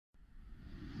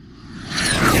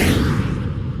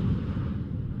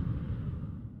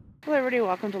everybody,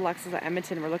 welcome to Lexus of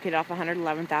Edmonton. We're located off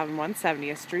 111th Avenue,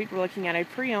 170th Street. We're looking at a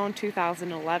pre-owned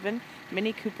 2011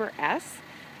 Mini Cooper S.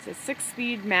 It's a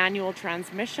 6-speed manual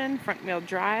transmission, front-wheel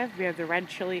drive. We have the red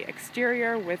chili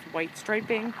exterior with white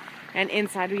striping, and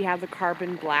inside we have the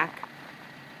carbon black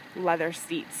leather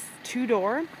seats.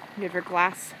 2-door, you have your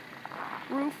glass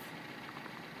roof.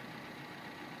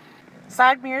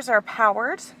 Side mirrors are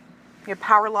powered. You have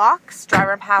power locks,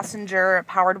 driver and passenger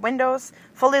powered windows,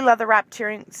 fully leather-wrapped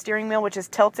steering wheel which is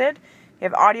tilted. You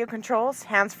have audio controls,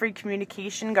 hands-free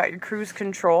communication, got your cruise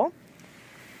control.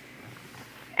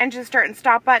 Engine start and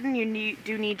stop button, you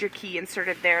do need your key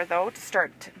inserted there though to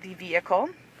start the vehicle.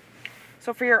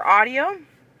 So for your audio,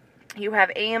 you have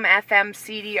AM, FM,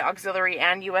 CD, auxiliary,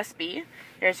 and USB.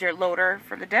 There's your loader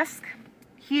for the disc.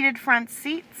 Heated front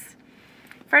seats,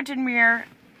 front and rear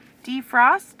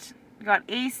defrost. You got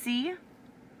AC.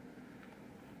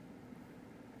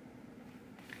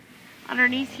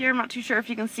 Underneath here, I'm not too sure if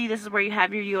you can see, this is where you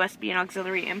have your USB and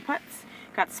auxiliary inputs.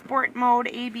 Got sport mode,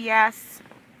 ABS.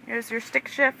 Here's your stick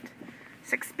shift,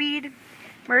 6-speed,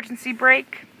 emergency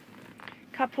brake,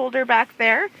 cup holder back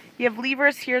there. You have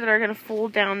levers here that are going to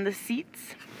fold down the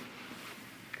seats.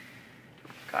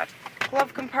 Got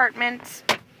glove compartment.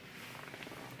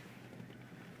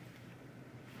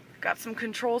 Got some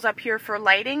controls up here for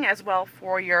lighting as well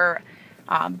for your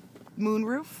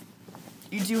moonroof.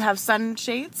 You do have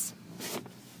sunshades.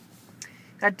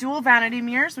 Got dual vanity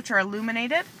mirrors which are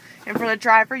illuminated. And for the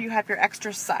driver you have your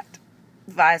extra set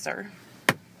visor.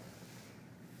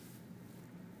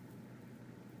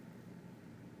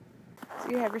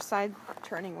 So you have your side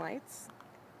turning lights.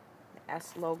 The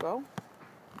S logo.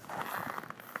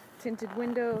 Tinted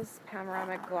windows,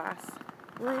 panoramic glass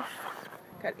roof.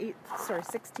 Got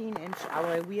 16-inch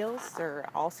alloy wheels. They're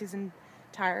all-season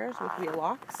tires with wheel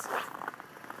locks.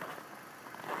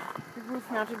 Your roof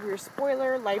mounted rear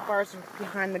spoiler, light bars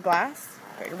behind the glass.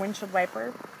 Got your windshield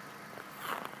wiper.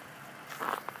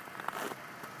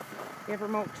 You have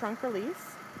remote trunk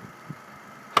release.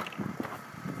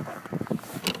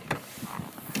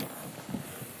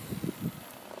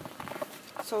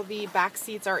 So the back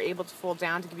seats are able to fold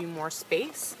down to give you more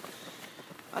space.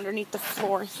 Underneath the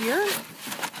floor here,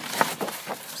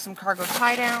 some cargo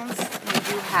tie downs. We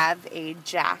do have a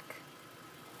jack.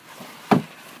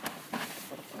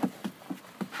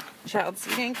 Child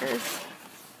seat anchors.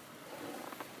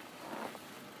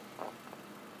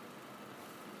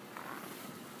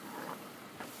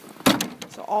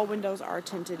 So all windows are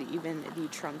tinted, even the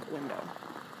trunk window.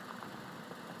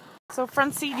 So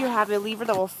front seat, you have a lever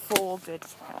that will fold it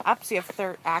up so you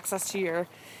have access to your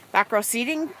back row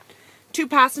seating. 2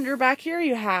 passenger back here,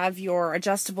 you have your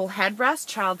adjustable headrest,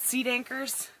 child seat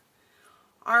anchors,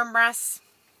 armrests,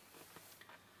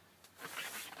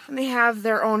 and they have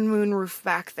their own moonroof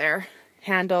back there,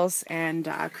 handles and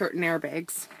curtain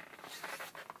airbags.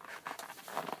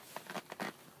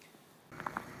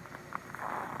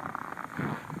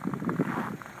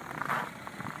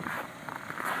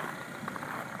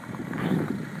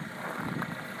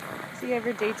 So you have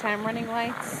your daytime running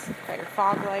lights, got your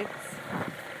fog lights.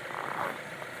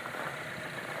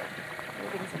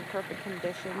 Everything's in perfect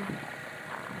condition.